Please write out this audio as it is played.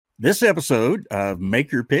This episode of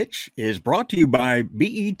Make Your Pitch is brought to you by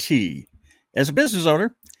BET. As a business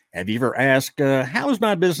owner, have you ever asked, how is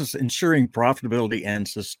my business ensuring profitability and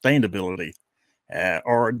sustainability?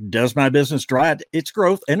 Or does my business drive its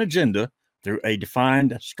growth and agenda through a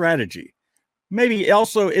defined strategy? Maybe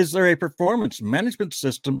also, is there a performance management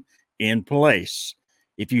system in place?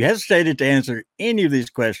 If you hesitated to answer any of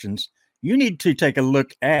these questions, you need to take a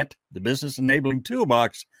look at the Business Enabling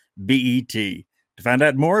Toolbox, BET. To find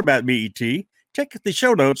out more about BET, check the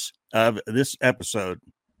show notes of this episode.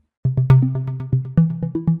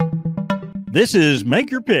 This is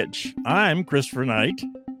Make Your Pitch. I'm Christopher Knight.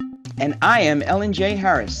 And I am Ellen J.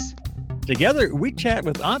 Harris. Together, we chat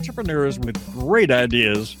with entrepreneurs with great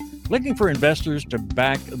ideas, looking for investors to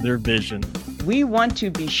back their vision. We want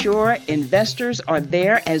to be sure investors are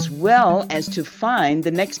there as well as to find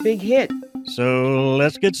the next big hit. So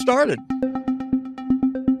let's get started.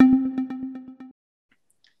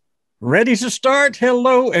 Ready to start?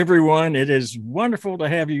 Hello, everyone. It is wonderful to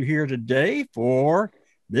have you here today for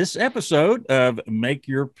this episode of Make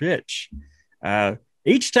Your Pitch.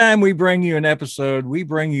 Each time we bring you an episode, we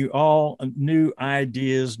bring you all new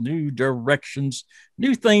ideas, new directions,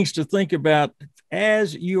 new things to think about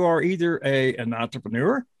as you are either an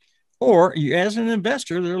entrepreneur or you as an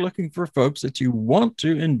investor. They're looking for folks that you want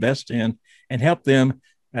to invest in and help them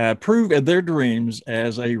prove their dreams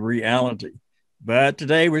as a reality. But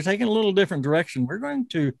today we're taking a little different direction. We're going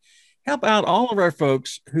to help out all of our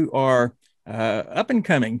folks who are up and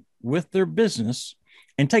coming with their business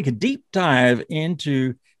and take a deep dive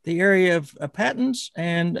into the area of patents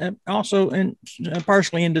and also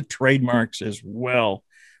partially into trademarks as well.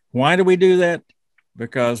 Why do we do that?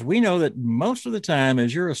 Because we know that most of the time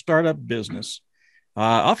as you're a startup business,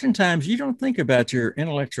 oftentimes you don't think about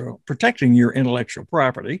protecting your intellectual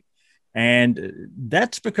property. And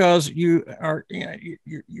that's because you're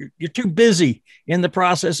too busy in the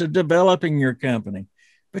process of developing your company,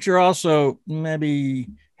 but you're also maybe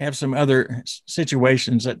have some other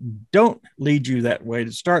situations that don't lead you that way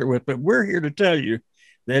to start with. But we're here to tell you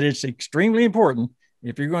that it's extremely important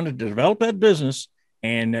if you're going to develop that business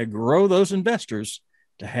and grow those investors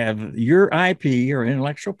to have your IP or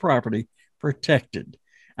intellectual property protected.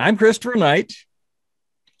 I'm Christopher Knight.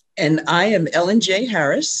 And I am Ellen J.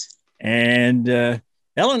 Harris. And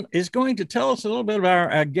Ellen is going to tell us a little bit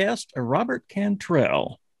about our guest, Robert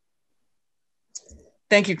Cantrell.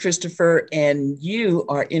 Thank you, Christopher. And you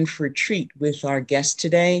are in for a treat with our guest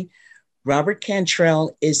today. Robert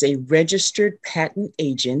Cantrell is a registered patent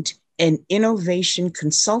agent and innovation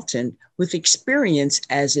consultant with experience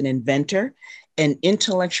as an inventor, an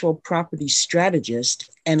intellectual property strategist,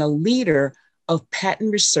 and a leader of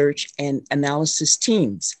patent research and analysis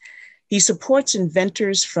teams. He supports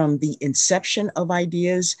inventors from the inception of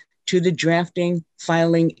ideas to the drafting,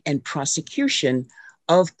 filing, and prosecution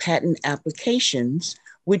of patent applications,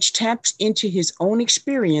 which taps into his own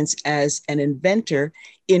experience as an inventor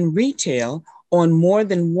in retail on more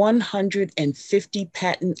than 150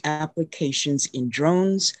 patent applications in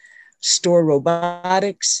drones, store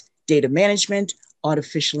robotics, data management,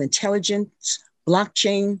 artificial intelligence,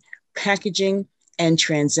 blockchain, packaging, and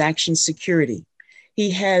transaction security. He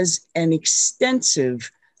has an extensive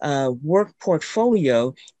work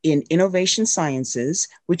portfolio in innovation sciences,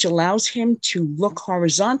 which allows him to look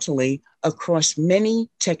horizontally across many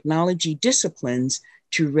technology disciplines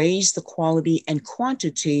to raise the quality and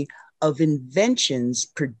quantity of inventions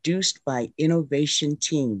produced by innovation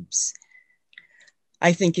teams.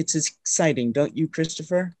 I think it's exciting, don't you,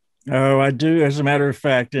 Christopher? Oh, I do, as a matter of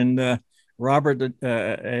fact. And Robert,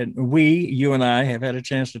 and you and I have had a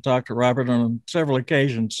chance to talk to Robert on several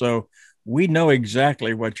occasions, so we know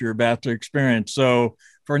exactly what you're about to experience. So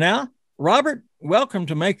for now, Robert, welcome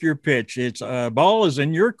to Make Your Pitch. It's ball is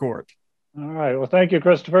in your court. All right. Well, thank you,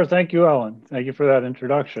 Christopher. Thank you, Ellen. Thank you for that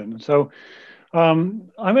introduction. So I'm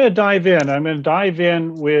going to dive in. I'm going to dive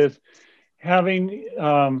in with having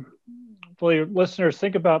for your listeners,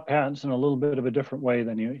 think about patents in a little bit of a different way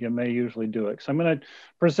than you may usually do it. So I'm going to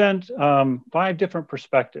present 5 different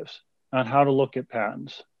perspectives on how to look at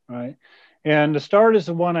patents, right? And the start is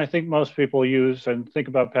the one I think most people use and think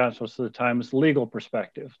about patents most of the time is the legal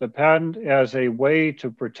perspective. The patent as a way to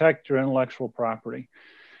protect your intellectual property.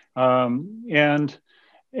 And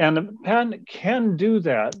the patent can do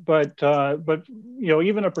that, but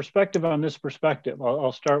even a perspective on this perspective,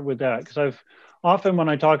 I'll start with that because I've often when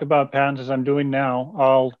I talk about patents, as I'm doing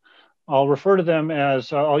now, I'll refer to them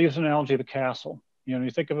as I'll use an analogy of a castle. You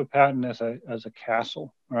think of a patent as a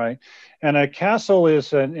castle, right? And a castle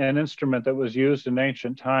is an instrument that was used in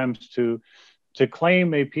ancient times to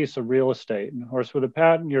claim a piece of real estate. And of course, with a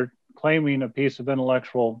patent, you're claiming a piece of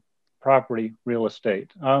intellectual property, real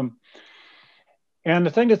estate. And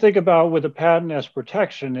the thing to think about with a patent as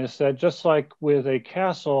protection is that just like with a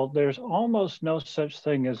castle, there's almost no such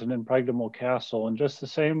thing as an impregnable castle. And just the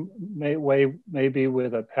same way maybe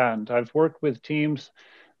with a patent. I've worked with teams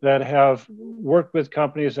that have worked with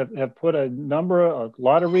companies that have put a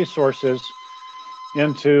lot of resources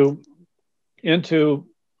into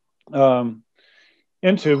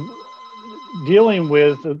dealing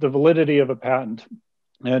with the validity of a patent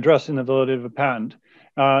and addressing the validity of a patent.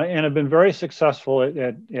 And have been very successful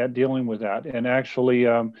at dealing with that. And actually,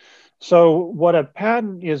 so what a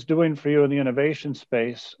patent is doing for you in the innovation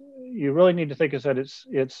space, you really need to think is that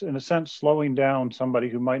it's in a sense slowing down somebody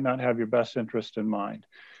who might not have your best interest in mind.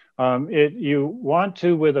 You want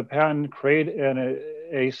to, with a patent, create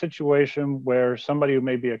a situation where somebody who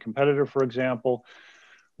may be a competitor, for example,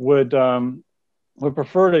 would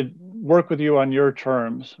prefer to work with you on your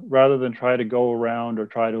terms rather than try to go around or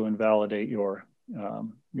try to invalidate your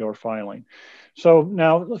filing. So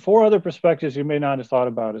now 4 other perspectives you may not have thought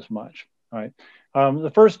about as much, right?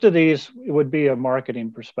 The first of these would be a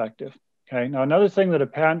marketing perspective, okay? Now, another thing that a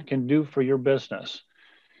patent can do for your business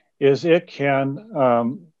is it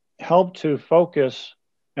can help to focus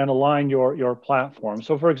and align your platform.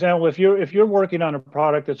 So for example, if you're working on a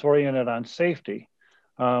product that's oriented on safety,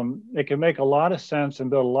 it can make a lot of sense and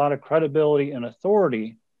build a lot of credibility and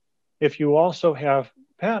authority if you also have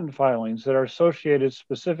patent filings that are associated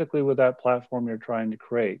specifically with that platform you're trying to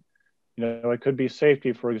create. You know, it could be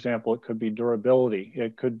safety, for example, it could be durability,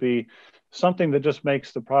 it could be something that just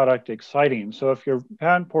makes the product exciting. So if your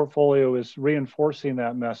patent portfolio is reinforcing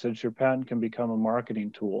that message, your patent can become a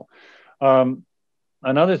marketing tool.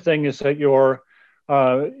 Another thing is that your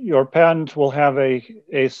patent will have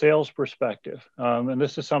a sales perspective. And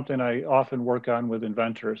this is something I often work on with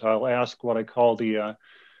inventors. I'll ask what I call the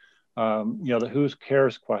who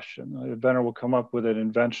cares question. The inventor will come up with an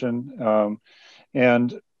invention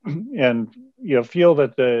and feel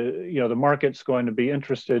that the market's going to be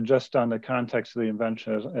interested just on the context of the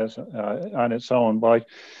invention as on its own. But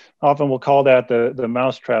I often will call that the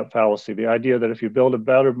mousetrap fallacy, the idea that if you build a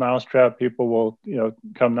better mousetrap, people will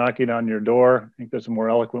come knocking on your door. I think there's a more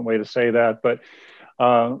eloquent way to say that, but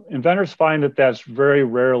inventors find that that's very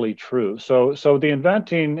rarely true. So the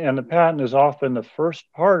inventing and the patent is often the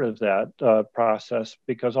first part of that process,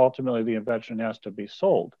 because ultimately the invention has to be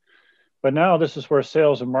sold. But now this is where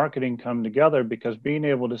sales and marketing come together, because being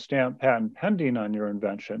able to stamp patent pending on your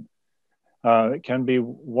invention can be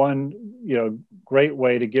one great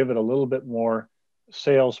way to give it a little bit more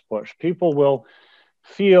sales push. People will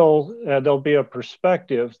feel there'll be a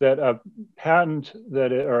perspective that a patent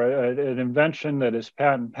an invention that is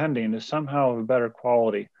patent pending is somehow of a better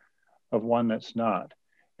quality of one that's not.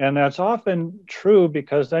 And that's often true,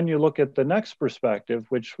 because then you look at the next perspective,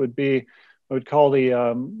 which would be what we'd call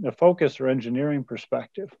the focus or engineering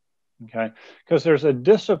perspective, okay? Because there's a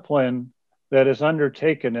discipline that is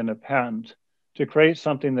undertaken in a patent to create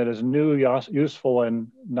something that is new, useful, and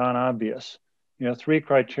non-obvious. 3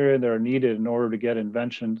 criteria that are needed in order to get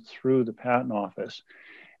invention through the patent office.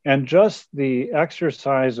 And just the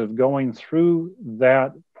exercise of going through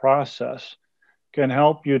that process can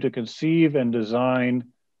help you to conceive and design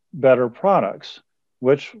better products,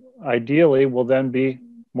 which ideally will then be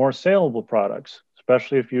more saleable products,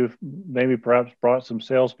 especially if you've maybe perhaps brought some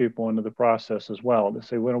salespeople into the process as well to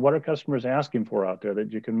say, well, what are customers asking for out there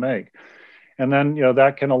that you can make? And then,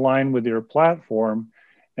 that can align with your platform.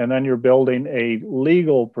 And then you're building a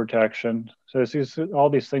legal protection. So all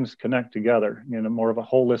these things connect together in a more of a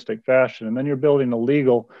holistic fashion. And then you're building a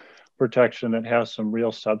legal protection that has some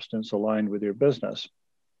real substance aligned with your business.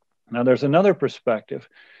 Now, there's another perspective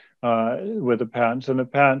with the patents, and the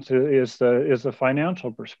patent is the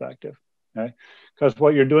financial perspective. Okay? Because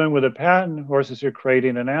what you're doing with a patent, of course, is you're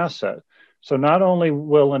creating an asset. So not only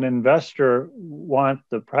will an investor want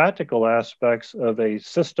the practical aspects of a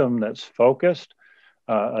system that's focused,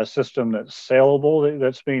 a system that's saleable,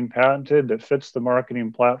 that's being patented, that fits the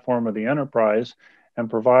marketing platform of the enterprise and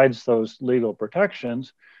provides those legal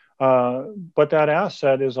protections, but that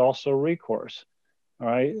asset is also recourse. All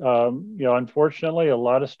right. Unfortunately, a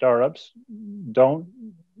lot of startups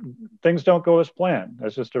things don't go as planned.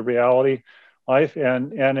 That's just a reality life.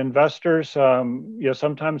 And investors,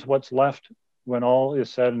 sometimes what's left when all is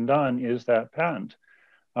said and done is that patent.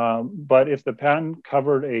 But if the patent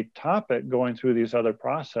covered a topic going through these other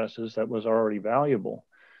processes that was already valuable,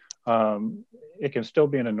 it can still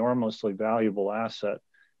be an enormously valuable asset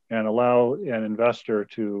and allow an investor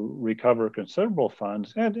to recover considerable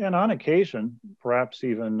funds and on occasion, perhaps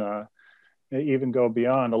even go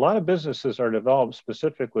beyond. A lot of businesses are developed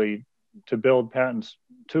specifically to build patents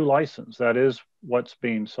to license. That is what's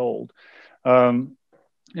being sold. And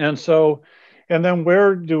then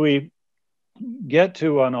where do we get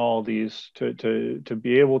to on all these to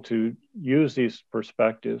be able to use these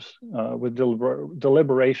perspectives with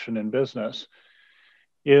deliberation in business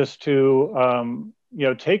is to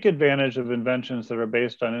take advantage of inventions that are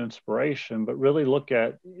based on inspiration, but really look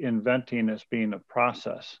at inventing as being a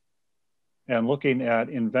process and looking at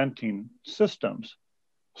inventing systems.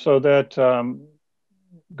 So that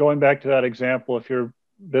going back to that example, if your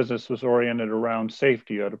business was oriented around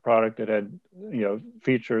safety, you had a product that had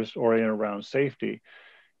features oriented around safety,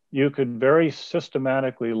 you could very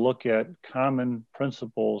systematically look at common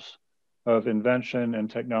principles of invention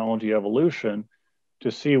and technology evolution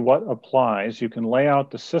to see what applies. You can lay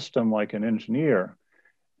out the system like an engineer,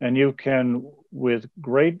 and you can, with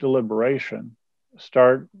great deliberation,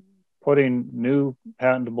 start putting new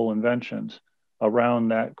patentable inventions around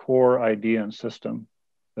that core idea and system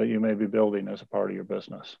that you may be building as a part of your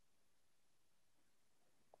business.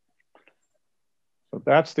 So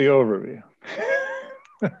that's the overview.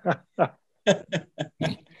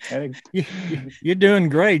 You're doing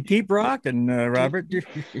great. Keep rocking, Robert.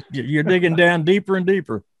 You're digging down deeper and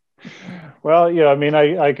deeper. Well, yeah, I mean,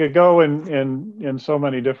 I could go in so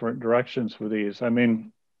many different directions with these. I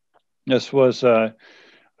mean, this was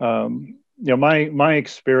my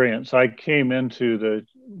experience. I came into the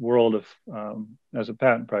world of as a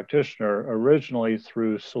patent practitioner originally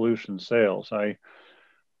through solution sales.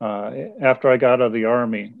 After I got out of the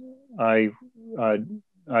Army, I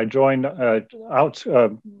joined an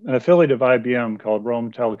affiliate of IBM called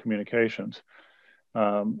Rome Telecommunications.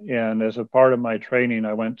 And as a part of my training,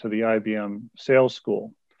 I went to the IBM sales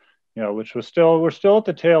school, which was we're still at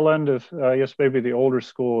the tail end of, I guess, maybe the older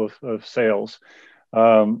school of sales.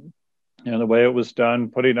 The way it was done,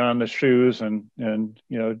 putting on the shoes and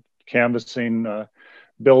canvassing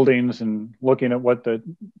buildings and looking at what the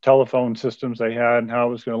telephone systems they had and how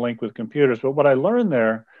it was going to link with computers. But what I learned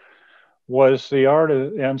there was the art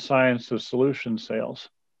and science of solution sales.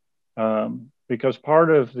 Because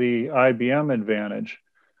part of the IBM advantage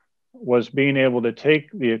was being able to take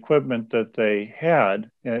the equipment that they had,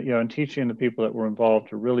 and teaching the people that were involved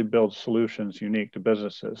to really build solutions unique to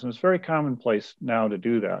businesses. And it's very commonplace now to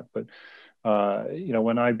do that. But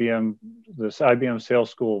when this IBM Sales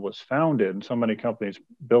School was founded, and so many companies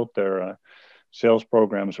built their sales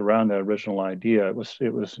programs around that original idea, it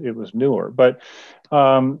was newer. But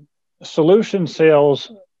solution sales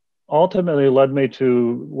ultimately led me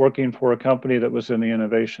to working for a company that was in the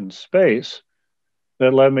innovation space,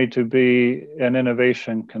 that led me to be an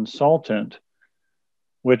innovation consultant,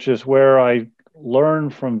 which is where I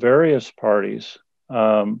learned from various parties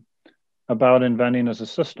about inventing as a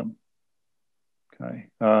system. Okay,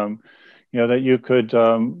 that you could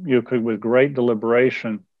with great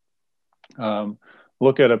deliberation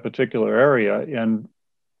look at a particular area and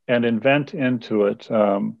invent into it.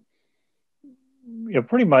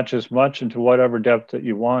 Pretty much as much into whatever depth that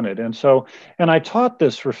you wanted. And I taught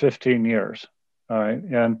this for 15 years. All right.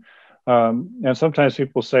 And sometimes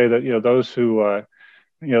people say that, those who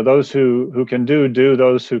can do,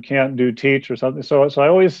 those who can't do, teach, or something. So I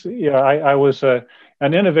always, I was an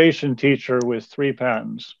innovation teacher with 3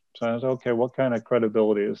 patents. So I was, okay, what kind of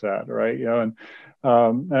credibility is that? Right. And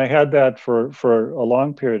I had that for a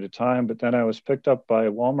long period of time, but then I was picked up by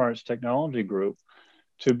Walmart's technology group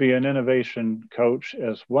to be an innovation coach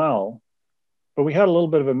as well. But we had a little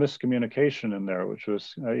bit of a miscommunication in there, which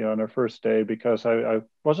was, on our first day, because I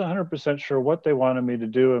wasn't 100% sure what they wanted me to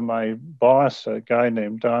do. And my boss, a guy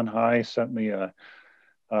named Don High, sent me an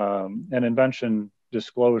invention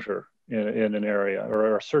disclosure in an area,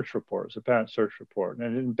 or a search report. It's a patent search report.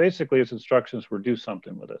 And basically its instructions were do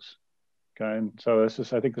something with this. Okay. And so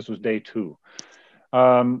I think this was day 2.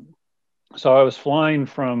 So I was flying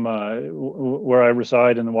from where I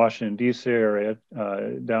reside in the Washington, D.C. area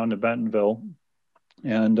down to Bentonville.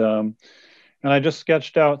 And I just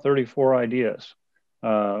sketched out 34 ideas.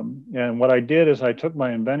 And what I did is I took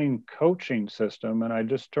my inventing coaching system and I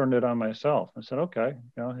just turned it on myself. I said, okay,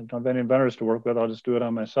 I don't have any inventors to work with. I'll just do it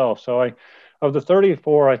on myself. So of the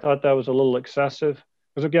 34, I thought that was a little excessive.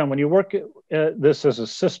 Because again, when you work at this as a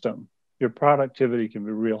system, your productivity can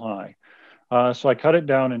be real high. So I cut it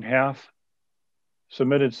down in half,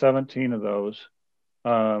 submitted 17 of those,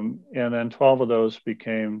 and then 12 of those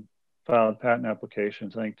became filed patent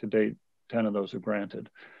applications. I think to date, 10 of those are granted.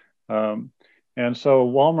 And so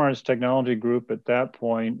Walmart's technology group at that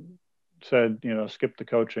point said, skip the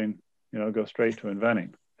coaching, go straight to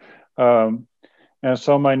inventing. And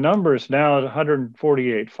so my numbers now at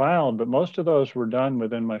 148 filed, but most of those were done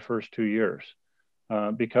within my first 2 years.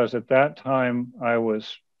 because at that time I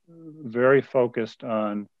was very focused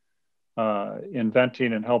on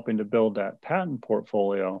inventing and helping to build that patent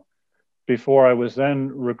portfolio before I was then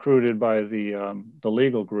recruited by the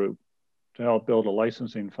legal group to help build a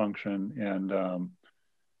licensing function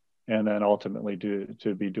and then ultimately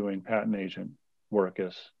to be doing patent agent work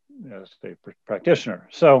as a practitioner.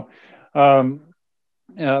 So,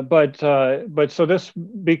 but so this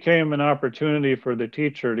became an opportunity for the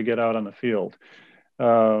teacher to get out on the field,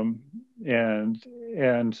 and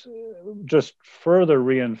just further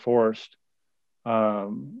reinforced,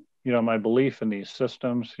 my belief in these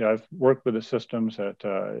systems. I've worked with the systems at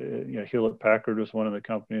Hewlett Packard was one of the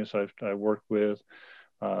companies I worked with.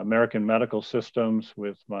 American Medical Systems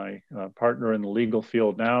with my partner in the legal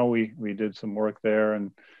field. Now we did some work there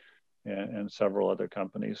and several other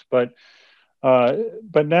companies. But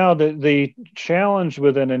now the challenge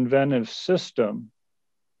with an inventive system,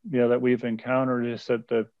 that we've encountered is that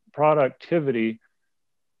the productivity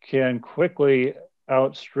can quickly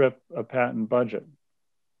outstrip a patent budget.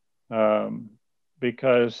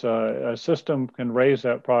 Because a system can raise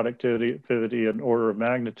that productivity an order of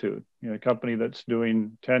magnitude. A company that's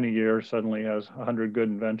doing 10 a year suddenly has 100 good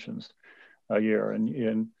inventions a year,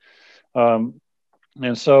 and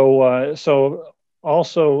so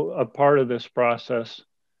also a part of this process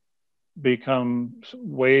becomes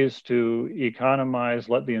ways to economize,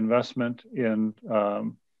 let the investment in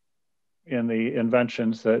the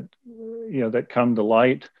inventions that that come to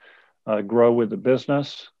light grow with the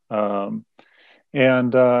business.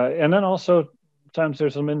 And then also sometimes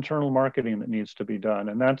there's some internal marketing that needs to be done.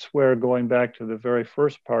 And that's where, going back to the very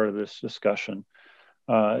first part of this discussion,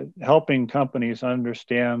 helping companies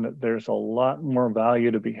understand that there's a lot more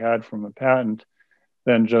value to be had from a patent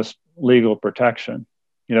than just legal protection.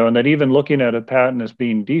 And that even looking at a patent as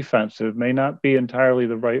being defensive may not be entirely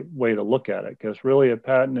the right way to look at it, because really a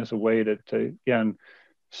patent is a way to again,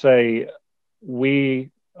 say,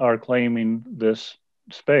 we are claiming this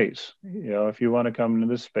space. If you want to come into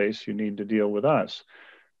this space, you need to deal with us.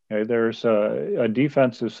 Okay, there's a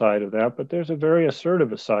defensive side of that, but there's a very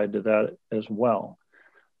assertive side to that as well.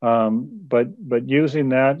 But using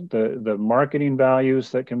that, the marketing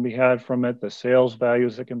values that can be had from it, the sales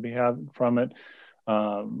values that can be had from it,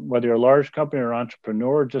 whether you're a large company or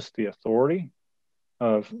entrepreneur, just the authority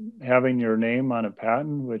of having your name on a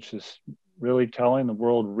patent, which is really telling the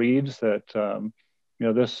world reads that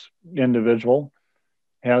this individual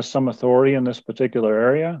has some authority in this particular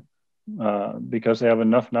area because they have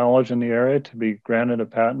enough knowledge in the area to be granted a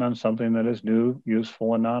patent on something that is new,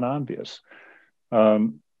 useful, and non-obvious.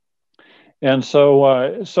 And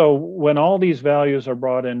so when all these values are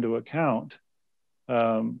brought into account,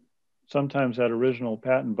 sometimes that original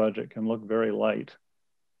patent budget can look very light,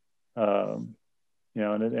 and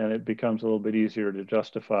it becomes a little bit easier to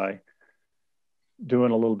justify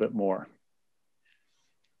doing a little bit more.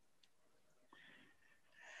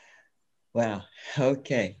 Wow.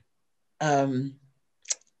 Okay. I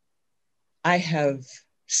have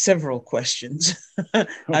several questions. Okay.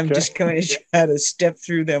 I'm just going to try to step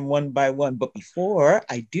through them one by one. But before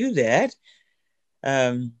I do that,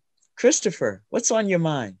 Christopher, what's on your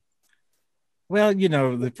mind? Well,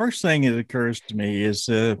 the first thing that occurs to me is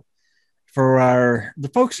for the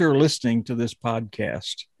folks who are listening to this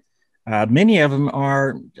podcast, many of them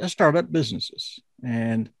are startup businesses,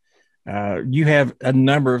 and you have a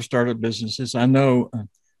number of startup businesses, I know,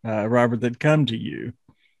 Robert, that come to you,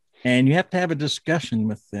 and you have to have a discussion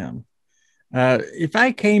with them. If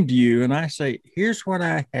I came to you and I say, here's what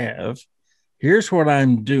I have, here's what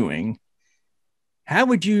I'm doing, how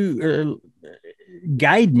would you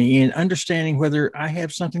guide me in understanding whether I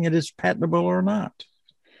have something that is patentable or not?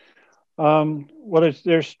 Well,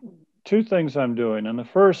 there's two things I'm doing. And the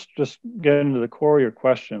first, just get into the core of your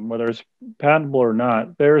question, whether it's patentable or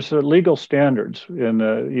not. There's legal standards in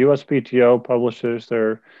the USPTO publishes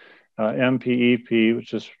their MPEP,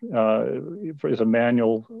 which is a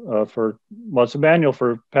manual it's a manual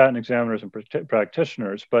for patent examiners and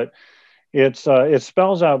practitioners, but it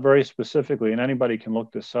spells out very specifically, and anybody can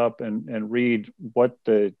look this up and read what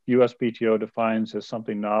the USPTO defines as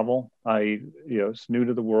something novel, i.e., it's new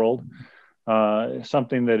to the world.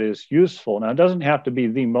 Something that is useful. Now, it doesn't have to be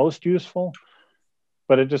the most useful,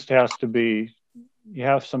 but it just has to be, you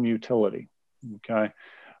have some utility, okay?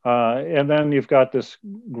 And then you've got this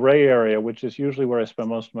gray area, which is usually where I spend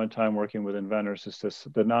most of my time working with inventors, is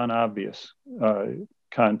the non-obvious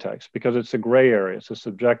context, because it's a gray area, it's a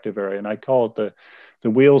subjective area, and I call it the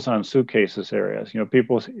wheels on suitcases areas.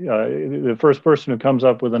 People, the first person who comes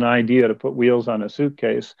up with an idea to put wheels on a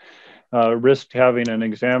suitcase risked having an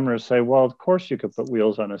examiner say, well, of course you could put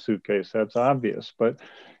wheels on a suitcase. That's obvious. But,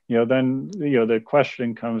 then, the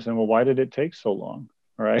question comes in, well, why did it take so long?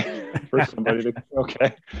 Right. For somebody to,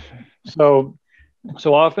 okay. So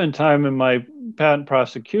oftentimes in my patent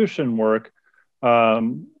prosecution work,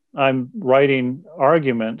 I'm writing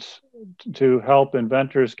arguments to help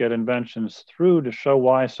inventors get inventions through to show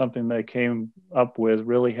why something they came up with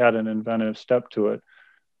really had an inventive step to it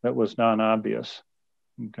that was non-obvious.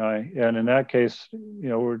 Okay. And in that case,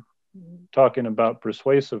 we're talking about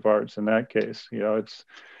persuasive arts in that case. It's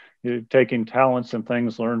you're taking talents and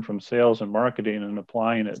things learned from sales and marketing and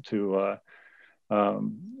applying it to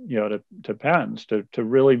patents to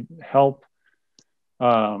really help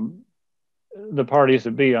the parties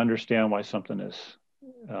that be understand why something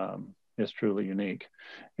is truly unique.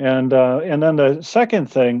 And then the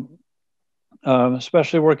second thing,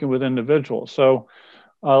 especially working with individuals. So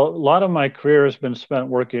a lot of my career has been spent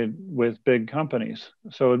working with big companies.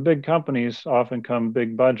 So with big companies often come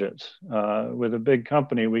big budgets. With a big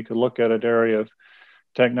company, we could look at an area of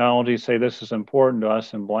technology, say this is important to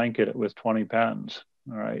us, and blanket it with 20 patents.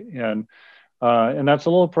 All right, and that's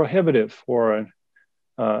a little prohibitive for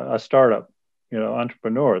a startup,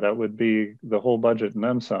 entrepreneur. That would be the whole budget and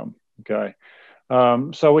then some. Okay,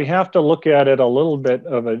 so we have to look at it a little bit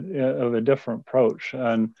of a different approach,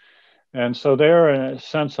 and so there, in a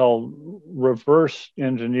sense, I'll reverse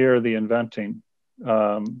engineer the inventing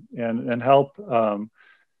and help the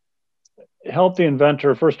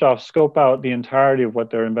inventor, first off, scope out the entirety of what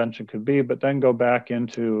their invention could be, but then go back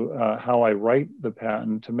into how I write the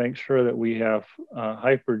patent to make sure that we have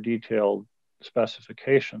hyper detailed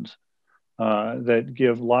specifications that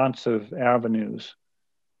give lots of avenues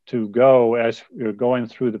to go as you're going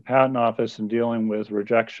through the patent office and dealing with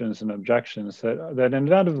rejections and objections that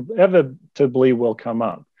inevitably will come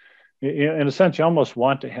up. In a sense, you almost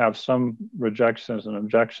want to have some rejections and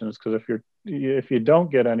objections, because if you don't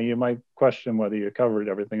get any, you might question whether you covered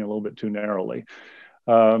everything a little bit too narrowly.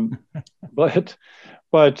 But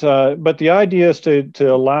the idea is to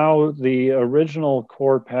allow the original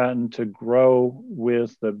core patent to grow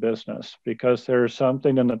with the business, because there's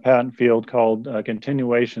something in the patent field called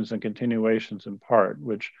continuations and continuations in part,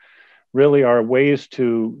 which really are ways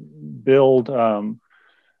to build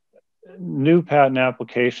new patent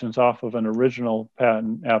applications off of an original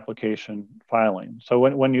patent application filing. So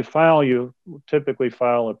when you file, you typically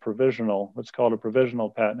file what's called a provisional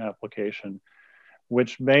patent application,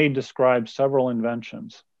 which may describe several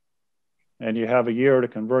inventions. And you have a year to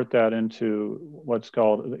convert that into what's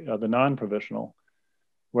called the non-provisional,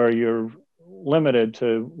 where you're limited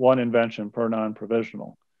to one invention per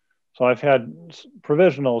non-provisional. So I've had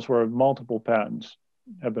provisionals where multiple patents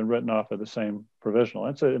have been written off of the same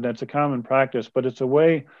provisional. That's a common practice, but it's a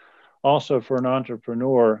way also for an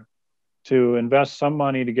entrepreneur to invest some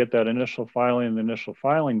money to get that initial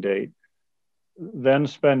filing date, then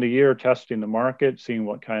spend a year testing the market, seeing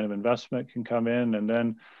what kind of investment can come in, and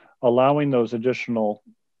then allowing those additional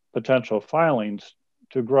potential filings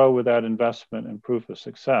to grow with that investment and proof of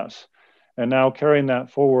success. And now carrying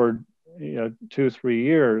that forward 2-3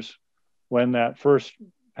 years, when that first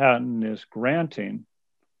patent is granting,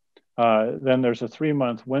 then there's a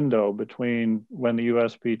 3-month window between when the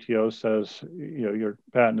USPTO says your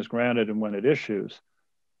patent is granted and when it issues.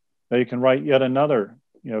 Now you can write yet another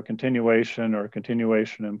continuation or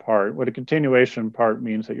continuation in part. What a continuation in part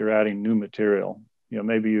means that you're adding new material.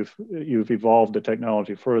 Maybe you've evolved the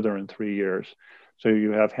technology further in 3 years, so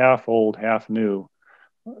you have half old, half new,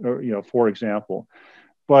 or for example.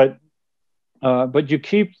 But you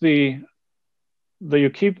keep the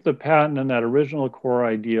patent and that original core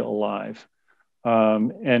idea alive,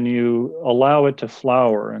 and you allow it to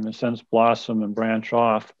flower, in a sense, blossom and branch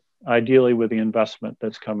off, ideally with the investment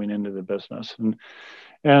that's coming into the business.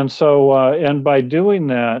 And so by doing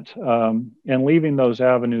that and leaving those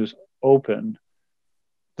avenues open,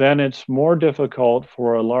 then it's more difficult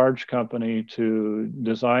for a large company to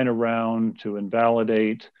design around, to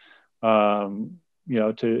invalidate, to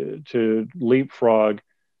leapfrog,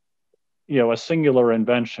 a singular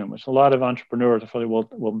invention, which a lot of entrepreneurs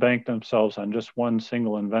will bank themselves on just one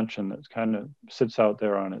single invention that kind of sits out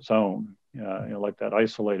there on its own, like that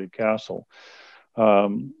isolated castle.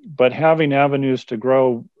 But having avenues to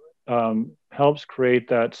grow helps create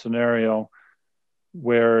that scenario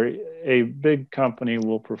where a big company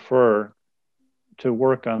will prefer to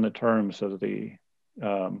work on the terms of the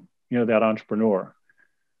that entrepreneur,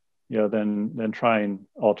 than trying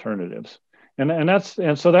alternatives.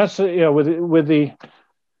 And so that's with the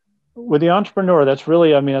entrepreneur, that's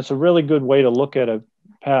really, that's a really good way to look at a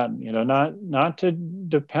patent, not to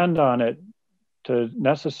depend on it to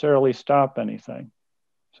necessarily stop anything.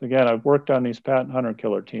 So again, I've worked on these patent hunter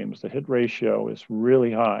killer teams. The hit ratio is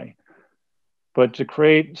really high. But to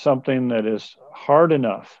create something that is hard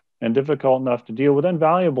enough and difficult enough to deal with and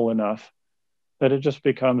valuable enough that it just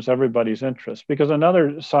becomes everybody's interest. Because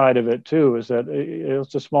another side of it too is that if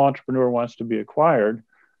the small entrepreneur wants to be acquired,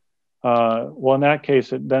 well, in that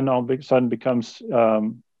case, it then all of a sudden becomes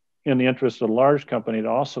in the interest of the large company to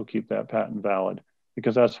also keep that patent valid,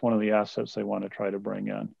 because that's one of the assets they want to try to bring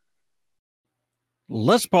in.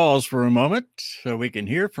 Let's pause for a moment so we can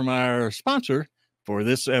hear from our sponsor for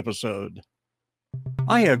this episode.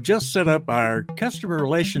 I have just set up our customer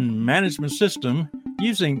relation management system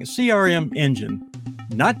using CRM Engine,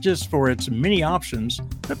 not just for its many options,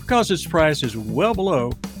 but because its price is well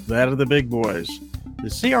below that of the big boys. The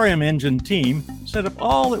CRM Engine team set up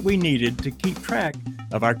all that we needed to keep track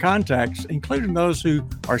of our contacts, including those who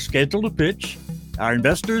are scheduled to pitch, our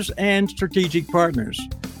investors, and strategic partners.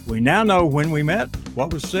 We now know when we met,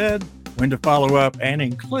 what was said, when to follow up, and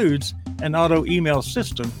includes an auto email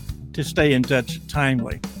system to stay in touch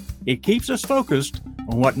timely. It keeps us focused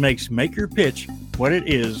on what makes Make Your Pitch what it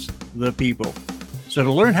is, the people. So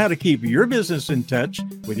to learn how to keep your business in touch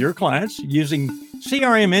with your clients using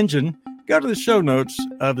CRM Engine, go to the show notes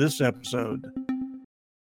of this episode.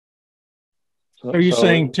 So you're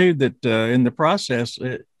saying too that in the process,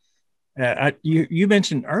 you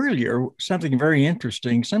mentioned earlier something very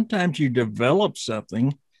interesting. Sometimes you develop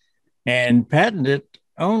something and patent it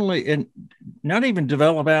only, and not even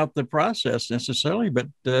develop out the process necessarily, but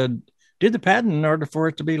do the patent in order for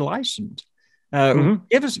it to be licensed.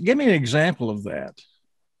 Give me an example of that.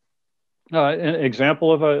 An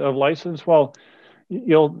example of a license? Well,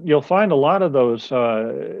 you'll find a lot of those.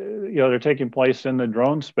 They're taking place in the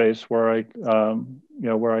drone space where I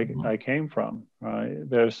came from. Right?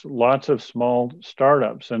 There's lots of small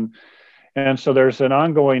startups, and so there's an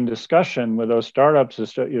ongoing discussion with those startups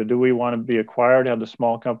as to, do we want to be acquired, have the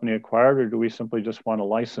small company acquired, or do we simply just want to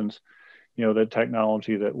license, the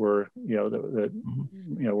technology that we're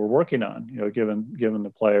working on, given the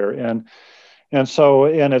player, and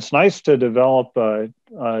it's nice to develop a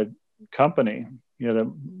company,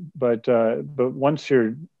 but once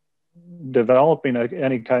you're developing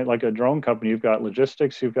any kind, like a drone company, you've got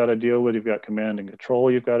logistics you've got to deal with, you've got command and control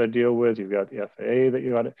you've got to deal with, you've got the FAA that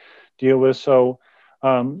you got to deal with. So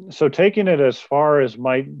taking it as far as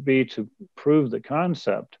might be to prove the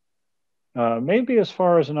concept, maybe as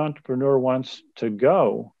far as an entrepreneur wants to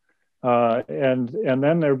go, and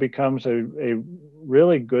then there becomes a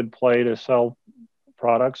really good play to sell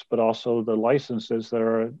products, but also the licenses that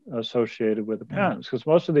are associated with the patents. Because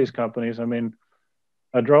most of these companies,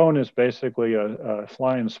 a drone is basically a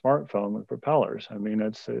flying smartphone with propellers.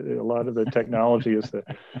 It's a lot of the technology is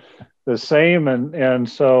the same, and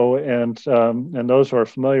those who are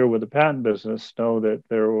familiar with the patent business know that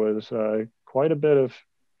there was quite a bit of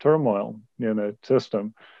turmoil in the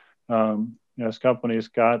system as companies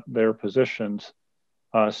got their positions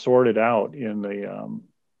sorted out in the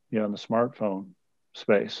in the smartphone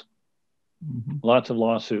space. Lots of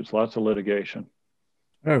lawsuits, lots of litigation.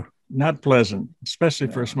 Oh, not pleasant, especially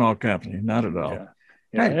for a small company. Not at all.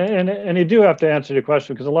 Yeah. And you do have to answer your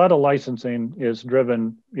question, because a lot of licensing is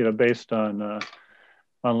driven, based on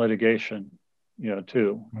litigation,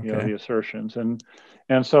 too. The assertions, and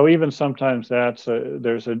so even sometimes there's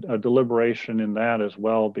a deliberation in that as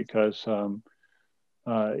well, because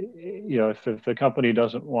if the company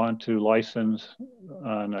doesn't want to license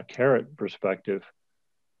on a carrot perspective,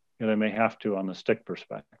 they may have to on the stick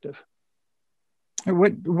perspective.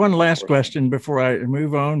 One last question before I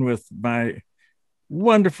move on with my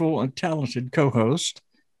wonderful and talented co-host.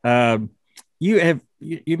 You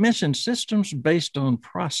mentioned systems based on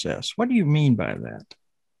process. What do you mean by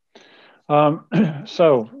that?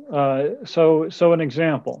 So an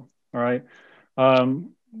example. All right,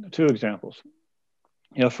 two examples.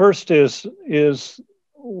 First is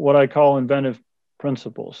what I call inventive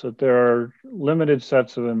principles, that there are limited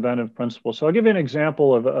sets of inventive principles. So I'll give you an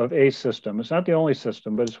example of a system. It's not the only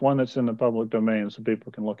system, but it's one that's in the public domain, so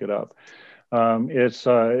people can look it up. It's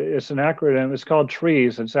an acronym. It's called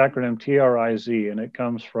TRIZ. It's acronym TRIZ, and it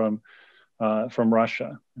comes from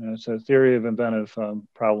Russia. And it's a theory of inventive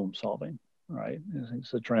problem solving. Right?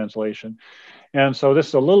 It's a translation, and so this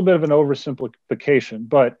is a little bit of an oversimplification,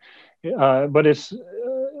 but it's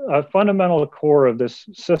a fundamental core of this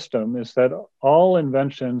system is that all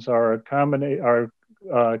inventions are a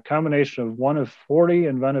combination of one of 40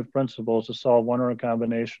 inventive principles to solve one or a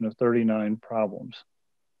combination of 39 problems.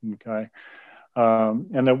 Okay.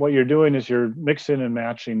 And then what you're doing is you're mixing and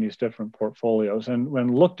matching these different portfolios. And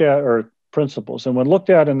when looked at, or principles. And when looked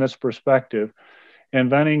at in this perspective,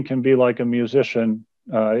 inventing can be like a musician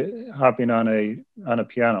hopping on a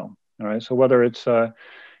piano. All right. So whether it's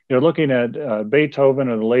you're looking at Beethoven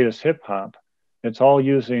or the latest hip hop, it's all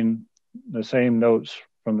using the same notes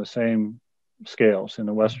from the same scales in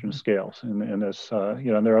the Western scales. In this,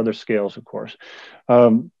 and there are other scales, of course,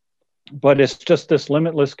 but it's just this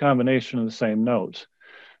limitless combination of the same notes.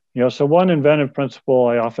 So one inventive principle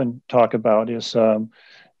I often talk about is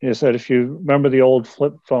that if you remember the old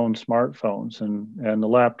flip phone smartphones and the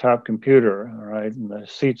laptop computer, all right, and the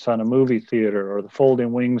seats on a movie theater or the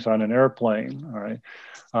folding wings on an airplane, all right,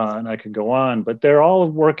 and I could go on, but they're all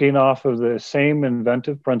working off of the same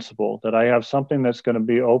inventive principle that I have something that's going to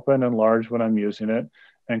be open and large when I'm using it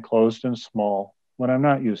and closed and small when I'm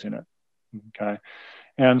not using it, okay?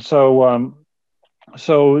 And so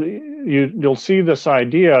you'll see this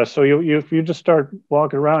idea. So if you just start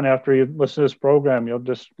walking around after you listen to this program, you'll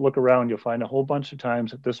just look around, you'll find a whole bunch of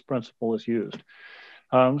times that this principle is used.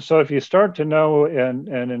 So if you start to know and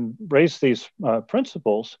embrace these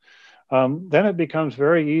principles, then it becomes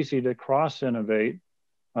very easy to cross-innovate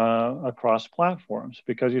across platforms,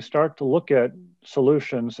 because you start to look at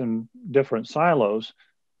solutions in different silos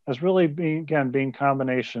as really being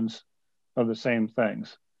combinations of the same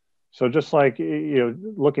things. So just like,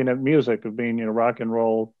 looking at music of being, rock and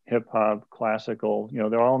roll, hip hop, classical,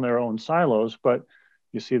 they're all in their own silos, but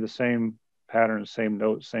you see the same patterns, same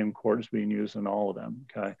notes, same chords being used in all of them.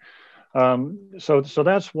 Okay. So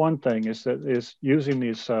that's one thing, is using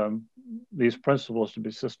these principles to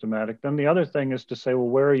be systematic. Then the other thing is to say, well,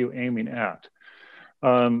 where are you aiming at?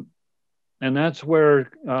 And that's where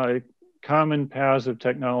common paths of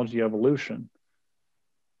technology evolution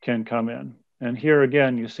can come in. And here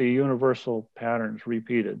again, you see universal patterns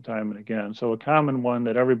repeated time and again. So a common one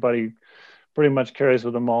that everybody pretty much carries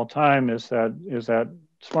with them all time is that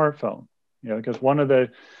smartphone. Because one of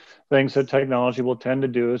the things that technology will tend to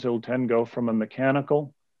do is it will tend to go from a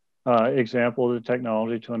mechanical example of the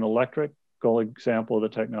technology to an electrical example of the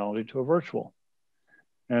technology to a virtual.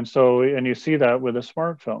 And you see that with a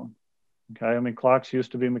smartphone. Okay, I mean, clocks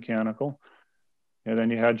used to be mechanical, and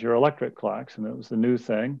then you had your electric clocks, and it was the new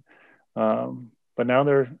thing. But now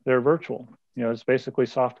they're virtual. It's basically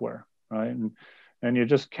software, right? And you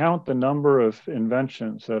just count the number of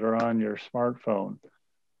inventions that are on your smartphone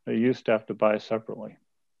that you used to have to buy separately,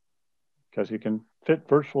 because you can fit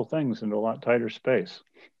virtual things into a lot tighter space.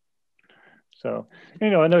 So,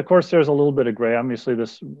 and of course there's a little bit of gray. Obviously,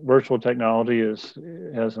 this virtual technology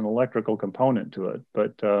has an electrical component to it,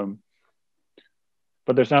 but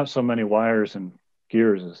there's not so many wires and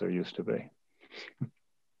gears as there used to be.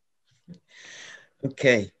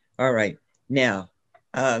 Okay. All right. Now,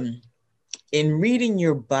 in reading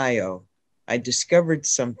your bio, I discovered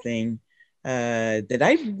something that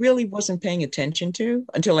I really wasn't paying attention to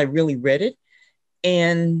until I really read it.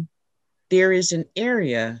 And there is an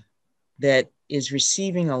area that is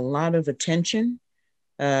receiving a lot of attention.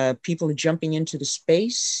 People are jumping into the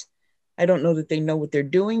space. I don't know that they know what they're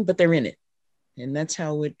doing, but they're in it. And that's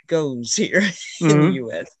how it goes here in the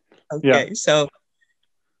US. Okay. Yeah. So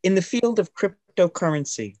in the field of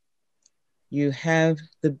cryptocurrency, you have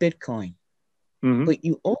the Bitcoin, but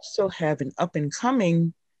you also have an up and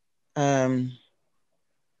coming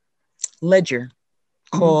ledger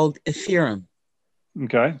called Ethereum.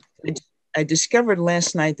 Okay. I discovered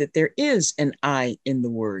last night that there is an I in the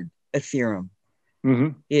word Ethereum.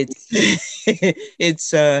 It's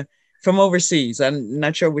from overseas. I'm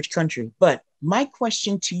not sure which country, but my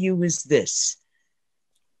question to you is this.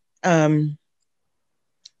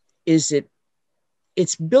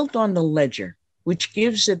 It's built on the ledger, which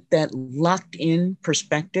gives it that locked in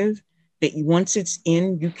perspective that once it's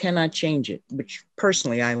in, you cannot change it, which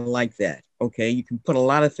personally, I like that. Okay. You can put a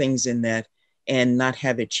lot of things in that and not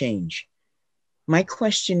have it change. My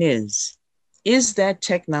question is that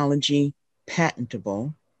technology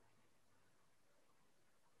patentable?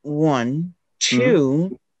 One.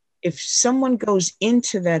 Two, if someone goes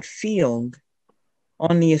into that field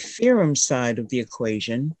on the Ethereum side of the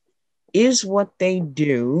equation, is what they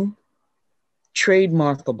do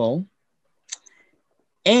trademarkable?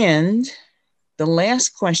 And the last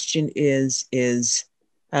question is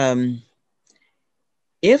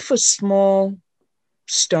if a small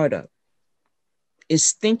startup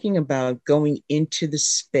is thinking about going into the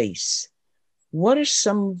space, what are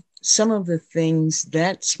some of the things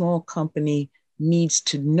that small company needs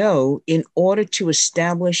to know in order to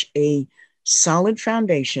establish a solid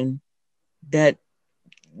foundation that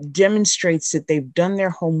demonstrates that they've done their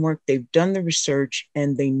homework, they've done the research,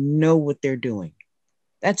 and they know what they're doing?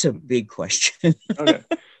 That's a big question. Okay.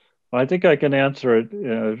 I think I can answer it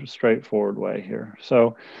in a straightforward way here.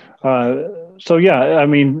 So yeah, I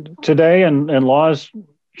mean, today and laws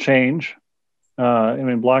change. I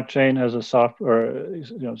mean, blockchain has a software,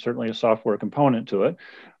 certainly a software component to it,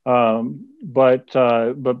 but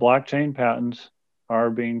blockchain patents are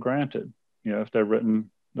being granted, if they're written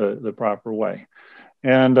the proper way,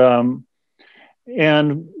 and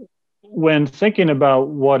when thinking about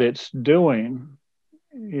what it's doing,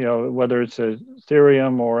 whether it's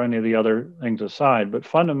Ethereum or any of the other things aside, but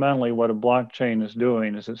fundamentally what a blockchain is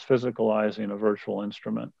doing is it's physicalizing a virtual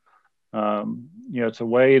instrument. It's a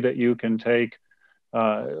way that you can take,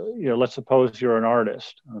 let's suppose you're an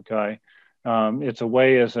artist, okay? It's a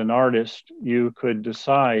way as an artist, you could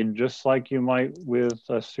decide, just like you might with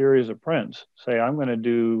a series of prints, say, I'm going to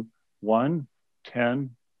do 1, 10,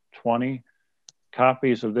 20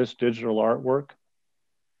 copies of this digital artwork.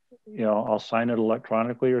 I'll sign it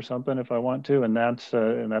electronically or something if I want to, and that's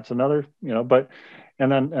another, and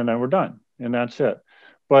then we're done, and that's it.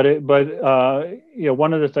 But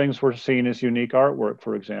one of the things we're seeing is unique artwork,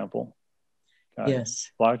 for example.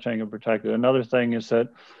 Yes. Blockchain can protect it. Another thing is that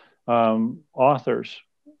authors,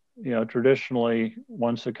 traditionally,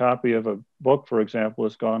 once a copy of a book, for example,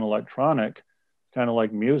 has gone electronic, kind of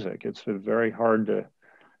like music, it's been very hard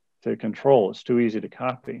to control. It's too easy to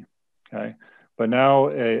copy. Okay. But now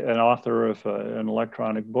an author of an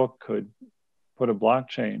electronic book could put a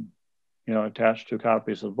blockchain, attached to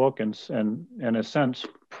copies of the book and in a sense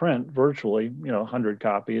print virtually, 100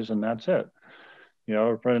 copies, and that's it.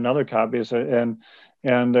 Or print another copy, and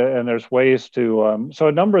there's ways to. So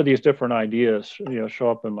a number of these different ideas, show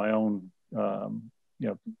up in my own,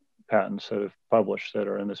 patents that have published that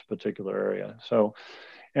are in this particular area. So,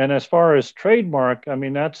 and as far as trademark, I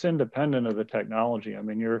mean, that's independent of the technology. I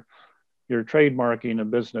mean, you're trademarking a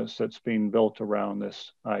business that's being built around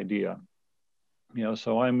this idea.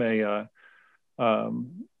 So I'm I've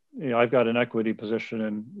got an equity position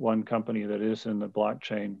in one company that is in the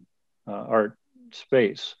blockchain art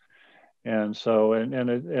space, and so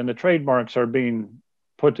and the trademarks are being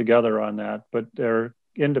put together on that, but they're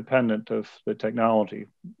independent of the technology.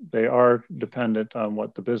 They are dependent on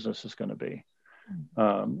what the business is going to be,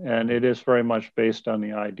 and it is very much based on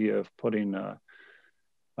the idea of putting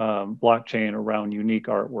blockchain around unique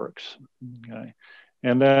artworks. Okay.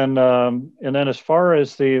 And then as far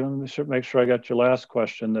as let me make sure I got your last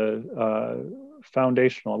question, the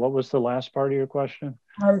foundational, what was the last part of your question?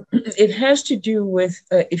 It has to do with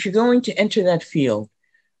if you're going to enter that field.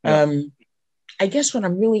 Yeah. I guess what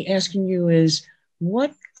I'm really asking you is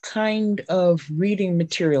what kind of reading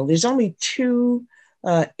material? There's only two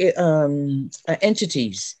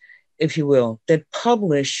entities, if you will, that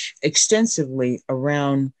publish extensively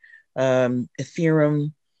around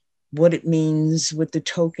Ethereum, what it means with the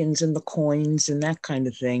tokens and the coins and that kind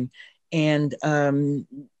of thing. And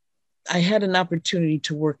I had an opportunity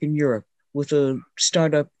to work in Europe with a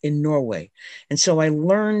startup in Norway. And so I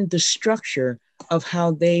learned the structure of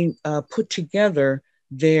how they put together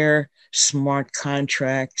their smart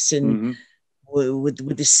contracts and with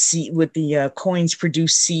the coins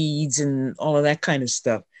produce seeds and all of that kind of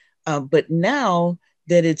stuff. But now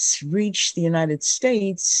that it's reached the United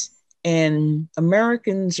States and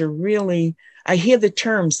Americans are really, I hear the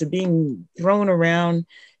terms, they're being thrown around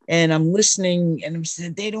and I'm listening and I'm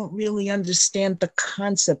saying they don't really understand the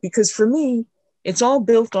concept, because for me, it's all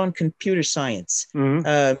built on computer science.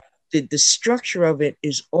 The structure of it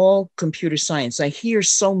is all computer science. I hear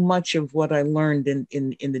so much of what I learned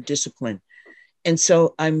in the discipline. And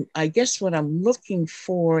so I guess what I'm looking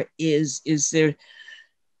for is there's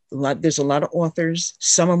a lot of authors,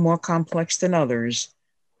 some are more complex than others,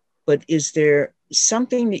 but is there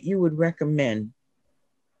something that you would recommend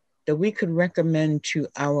that we could recommend to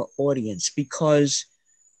our audience? Because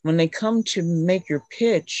when they come to make your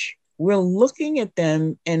pitch, we're looking at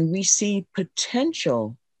them and we see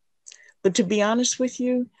potential. But to be honest with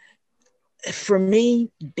you, for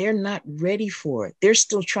me, they're not ready for it. They're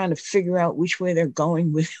still trying to figure out which way they're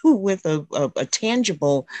going with a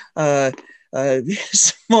tangible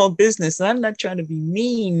small business. And I'm not trying to be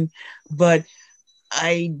mean, but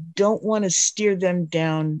I don't want to steer them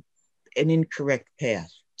down an incorrect path.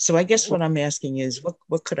 So I guess what I'm asking is,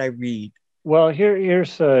 what could I read? Well,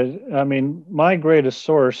 here's I mean, my greatest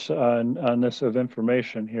source on this of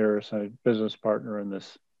information here is a business partner in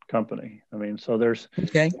this company. I mean, so there's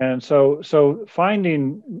and so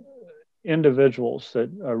finding individuals that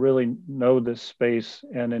really know this space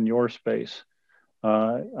and in your space,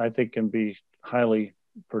 I think can be highly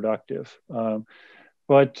productive.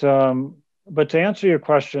 But but to answer your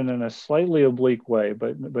question in a slightly oblique way,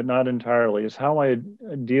 but not entirely, is how I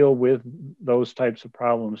deal with those types of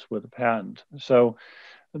problems with a patent. So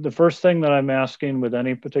the first thing that I'm asking with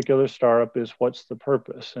any particular startup is, what's the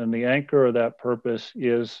purpose? And the anchor of that purpose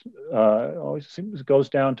is always goes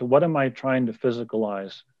down to, what am I trying to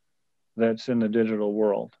physicalize that's in the digital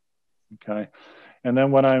world? Okay. And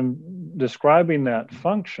then when I'm describing that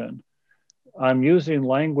function, I'm using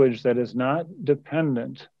language that is not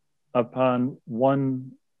dependent upon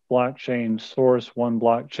one blockchain source, one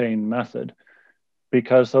blockchain method,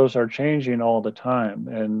 because those are changing all the time,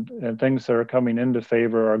 and things that are coming into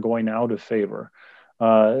favor are going out of favor.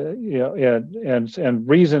 And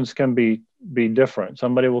reasons can be different.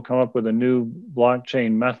 Somebody will come up with a new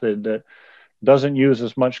blockchain method that doesn't use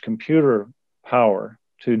as much computer power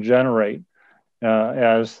to generate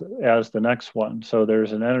as the next one. So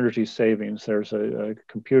there's an energy savings, there's a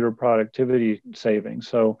computer productivity savings.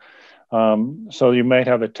 So you might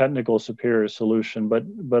have a technical superior solution,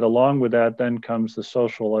 but along with that then comes the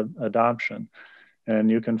social adoption.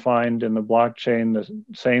 And you can find in the blockchain the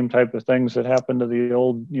same type of things that happened to the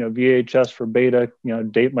old, VHS for beta,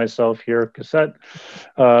 date myself here, cassette,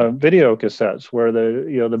 video cassettes, where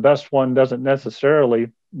the best one doesn't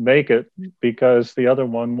necessarily make it because the other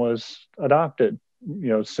one was adopted,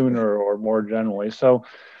 sooner or more generally. So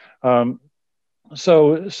it's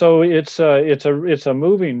a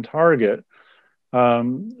moving target.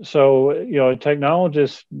 So a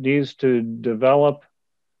technologist needs to develop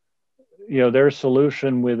their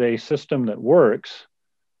solution with a system that works,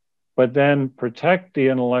 but then protect the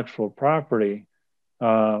intellectual property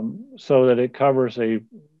so that it covers a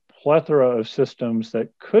plethora of systems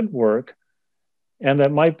that could work and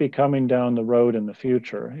that might be coming down the road in the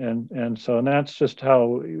future. And that's just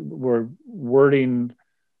how we're wording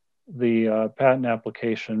the patent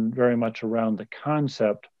application, very much around the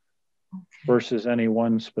concept versus any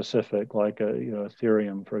one specific, like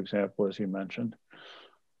Ethereum, for example, as you mentioned.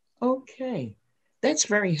 Okay, that's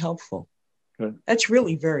very helpful. Good. That's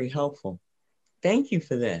really very helpful. Thank you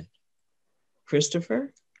for that.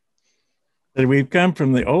 Christopher? That we've come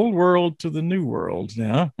from the old world to the new world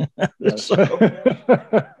now. Yes.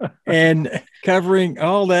 And covering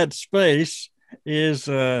all that space is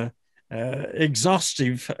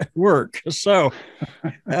exhaustive work. So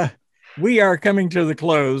we are coming to the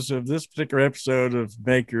close of this particular episode of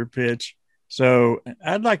Make Your Pitch. So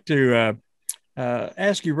I'd like to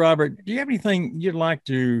ask you, Robert, do you have anything you'd like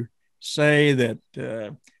to say that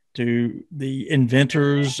to the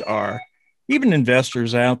inventors or even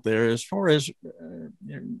investors out there, as far as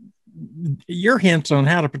your hints on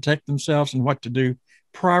how to protect themselves and what to do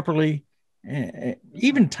properly,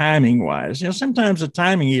 even timing wise? Sometimes the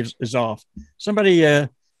timing is off. Somebody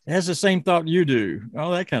has the same thought you do,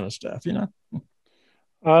 all that kind of stuff,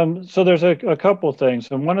 So there's a couple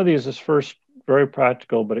things. And one of these is first very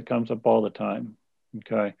practical, but it comes up all the time.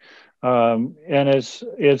 Okay. And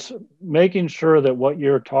it's making sure that what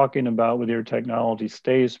you're talking about with your technology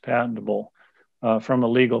stays patentable from a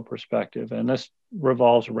legal perspective. And this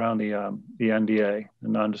revolves around the NDA, the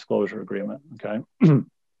non-disclosure agreement. Okay.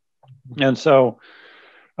 And so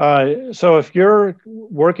if you're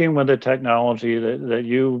working with a technology that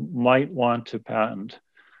you might want to patent,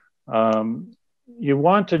 you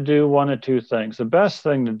want to do one of two things. The best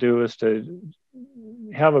thing to do is to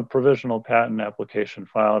have a provisional patent application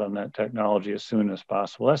filed on that technology as soon as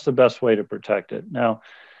possible. That's the best way to protect it. Now,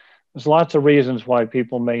 there's lots of reasons why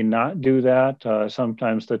people may not do that.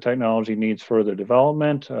 Sometimes the technology needs further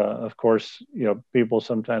development. Of course, people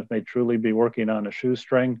sometimes may truly be working on a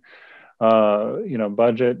shoestring,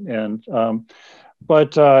 budget. And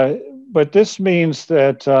but this means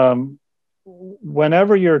that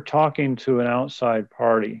whenever you're talking to an outside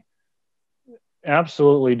party,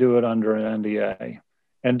 absolutely do it under an NDA.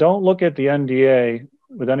 And don't look at the NDA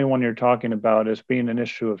with anyone you're talking about as being an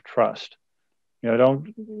issue of trust.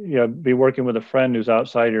 Don't be working with a friend who's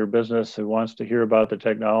outside your business who wants to hear about the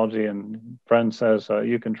technology, and friend says,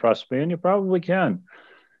 you can trust me, and you probably can.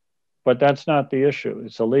 But that's not the issue.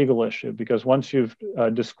 It's a legal issue, because once you've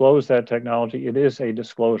disclosed that technology, it is a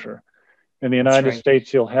disclosure. In the United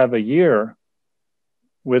States, you'll have a year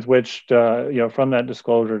with which, from that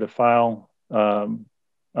disclosure to file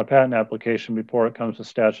a patent application before it comes to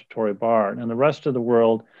statutory bar. And the rest of the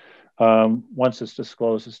world, once it's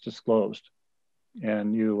disclosed, it's disclosed,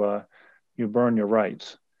 and you burn your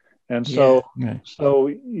rights. And so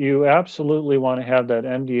you absolutely want to have that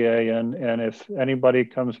NDA. And if anybody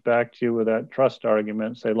comes back to you with that trust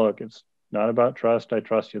argument, say, look, it's not about trust. I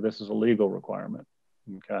trust you. This is a legal requirement.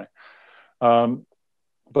 Okay.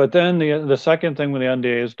 But then the second thing with the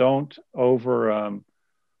NDA is don't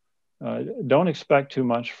don't expect too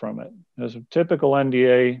much from it. As a typical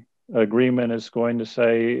NDA agreement is going to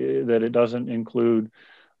say that it doesn't include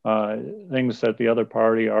things that the other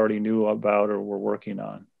party already knew about or were working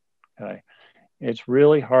on. Okay, it's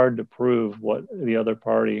really hard to prove what the other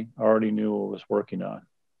party already knew or was working on.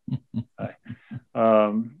 Okay.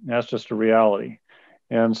 That's just a reality.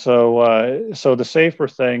 And so, so the safer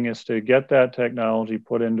thing is to get that technology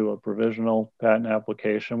put into a provisional patent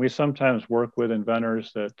application. We sometimes work with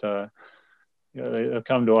inventors that they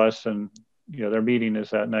come to us, and their meeting is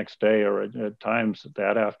that next day, or at times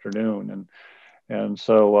that afternoon, and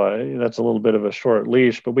so that's a little bit of a short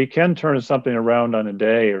leash. But we can turn something around on a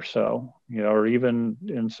day or so, or even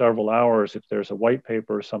in several hours if there's a white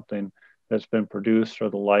paper or something that's been produced or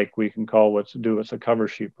the like. We can call what's a cover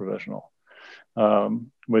sheet provisional.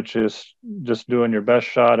 Which is just doing your best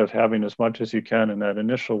shot of having as much as you can in that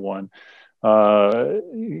initial one,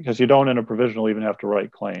 because you don't in a provisional even have to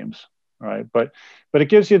write claims, right? But it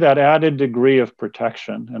gives you that added degree of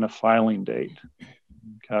protection and a filing date,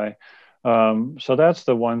 okay? So that's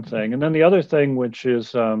the one thing. And then the other thing, which is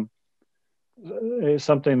something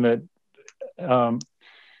that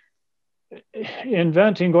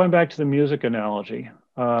inventing, going back to the music analogy,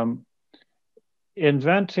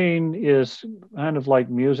 inventing is kind of like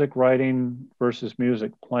music writing versus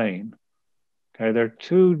music playing. Okay, they're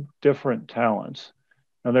two different talents.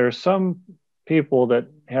 Now, there are some people that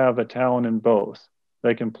have a talent in both.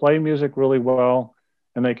 They can play music really well,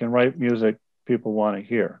 and they can write music people want to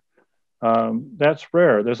hear. That's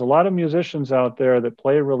rare. There's a lot of musicians out there that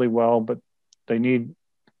play really well, but they need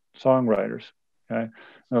songwriters. Okay,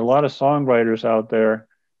 there are a lot of songwriters out there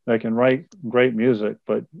that can write great music,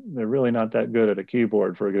 but they're really not that good at a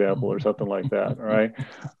keyboard, for example, or something like that. Right.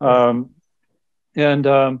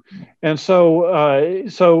 And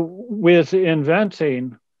so with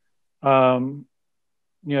inventing, you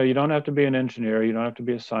don't have to be an engineer, you don't have to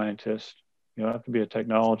be a scientist, you don't have to be a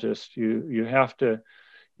technologist. You have to,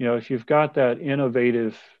 if you've got that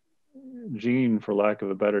innovative gene, for lack of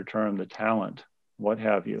a better term, the talent, what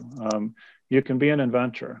have you, you can be an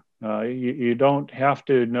inventor. You don't have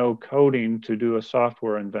to know coding to do a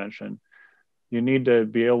software invention. You need to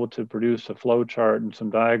be able to produce a flow chart and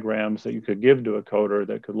some diagrams that you could give to a coder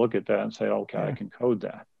that could look at that and say, okay, I can code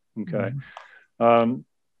that. Okay. Mm-hmm.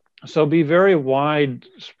 So be very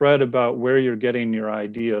widespread about where you're getting your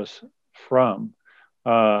ideas from.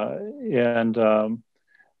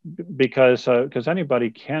 Because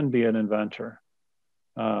anybody can be an inventor.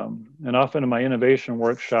 And often in my innovation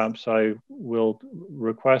workshops, I will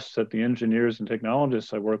request that the engineers and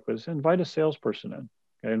technologists I work with invite a salesperson in.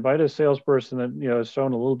 Okay? Invite a salesperson that has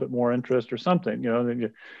shown a little bit more interest or something.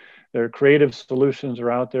 Their creative solutions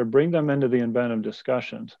are out there. Bring them into the inventive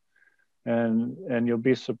discussions, and you'll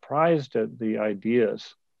be surprised at the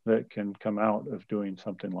ideas that can come out of doing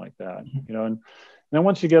something like that. And then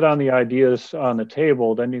once you get on the ideas on the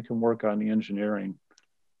table, then you can work on the engineering,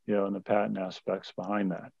 and the patent aspects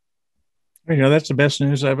behind that. That's the best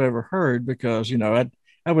news I've ever heard, because,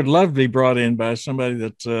 I would love to be brought in by somebody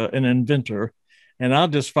that's an inventor, and I'll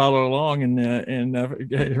just follow along and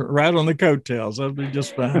ride on the coattails. That'll be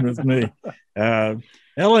just fine with me.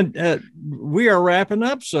 Ellen, we are wrapping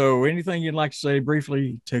up. So anything you'd like to say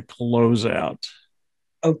briefly to close out?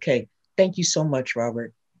 Okay. Thank you so much,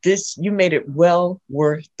 Robert. You made it well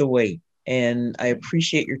worth the wait. And I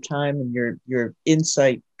appreciate your time and your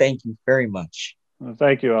insight. Thank you very much. Well,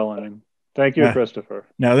 thank you, Ellen. Thank you, Christopher.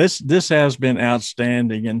 Now, this has been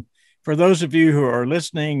outstanding. And for those of you who are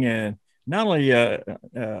listening, and not only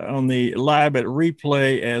on the live, but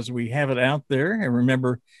replay as we have it out there, and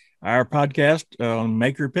remember, our podcast on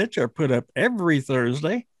Make Your Pitch are put up every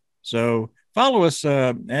Thursday. So follow us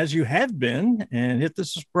as you have been, and hit the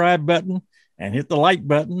subscribe button and hit the like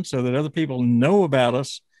button so that other people know about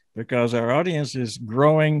us, because our audience is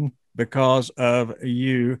growing because of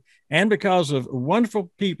you and because of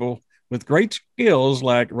wonderful people with great skills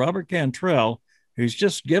like Robert Cantrell, who's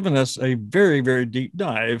just given us a very, very deep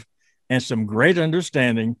dive and some great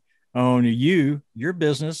understanding on you, your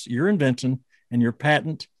business, your invention, and your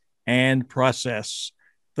patent and process.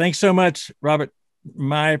 Thanks so much, Robert.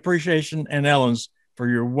 My appreciation, and Ellen's, for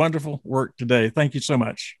your wonderful work today. Thank you so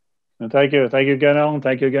much. And thank you. Thank you again, Ellen.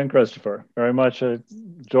 Thank you again, Christopher. Very much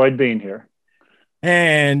enjoyed being here.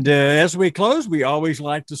 And as we close, we always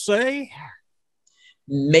like to say,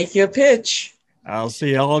 make your pitch. I'll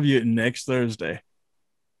see all of you next Thursday.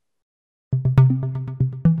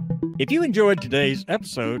 If you enjoyed today's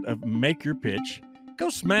episode of Make Your Pitch, go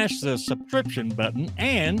smash the subscription button,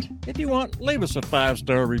 and if you want, leave us a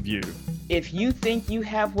 5-star review. If you think you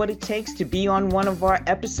have what it takes to be on one of our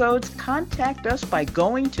episodes, contact us by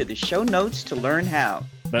going to the show notes to learn how.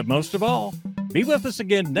 But most of all, be with us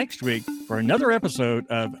again next week for another episode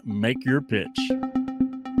of Make Your Pitch.